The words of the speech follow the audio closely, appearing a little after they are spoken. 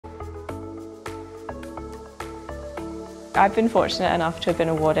I've been fortunate enough to have been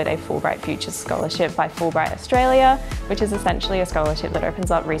awarded a Fulbright Futures Scholarship by Fulbright Australia, which is essentially a scholarship that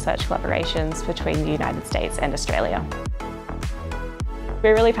opens up research collaborations between the United States and Australia.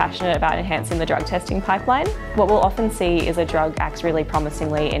 We're really passionate about enhancing the drug testing pipeline. What we'll often see is a drug acts really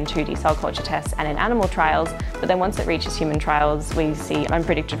promisingly in 2D cell culture tests and in animal trials, but then once it reaches human trials, we see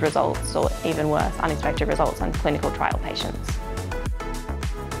unpredicted results, or even worse, unexpected results on clinical trial patients.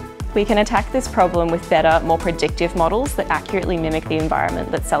 We can attack this problem with better, more predictive models that accurately mimic the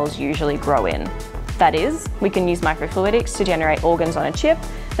environment that cells usually grow in. That is, we can use microfluidics to generate organs on a chip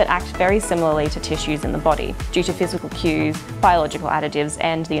that act very similarly to tissues in the body due to physical cues, biological additives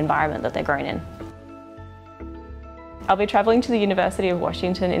and the environment that they're grown in. I'll be travelling to the University of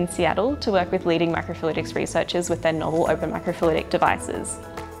Washington in Seattle to work with leading microfluidics researchers with their novel open microfluidic devices.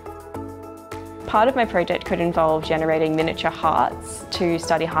 Part of my project could involve generating miniature hearts to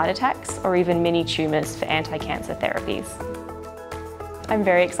study heart attacks or even mini tumours for anti-cancer therapies. I'm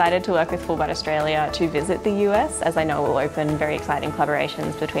very excited to work with Fulbright Australia to visit the US, as I know it will open very exciting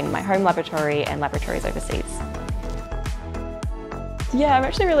collaborations between my home laboratory and laboratories overseas. Yeah, I'm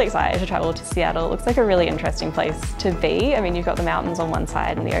actually really excited to travel to Seattle. It looks like a really interesting place to be. I mean, you've got the mountains on one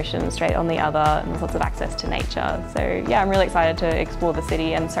side and the ocean straight on the other, and there's lots of access to nature. So yeah, I'm really excited to explore the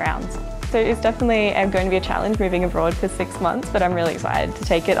city and surrounds. So it's definitely going to be a challenge moving abroad for 6 months, but I'm really excited to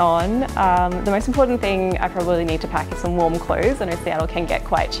take it on. The most important thing I probably need to pack is some warm clothes. I know Seattle can get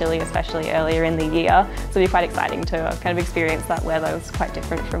quite chilly, especially earlier in the year, so it'll be quite exciting to kind of experience that weather. It's quite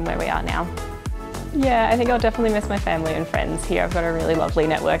different from where we are now. Yeah, I think I'll definitely miss my family and friends here. I've got a really lovely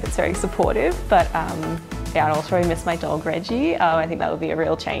network that's very supportive, but yeah, I'll also miss my dog Reggie. I think that will be a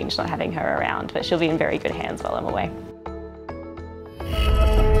real change not having her around, but she'll be in very good hands while I'm away.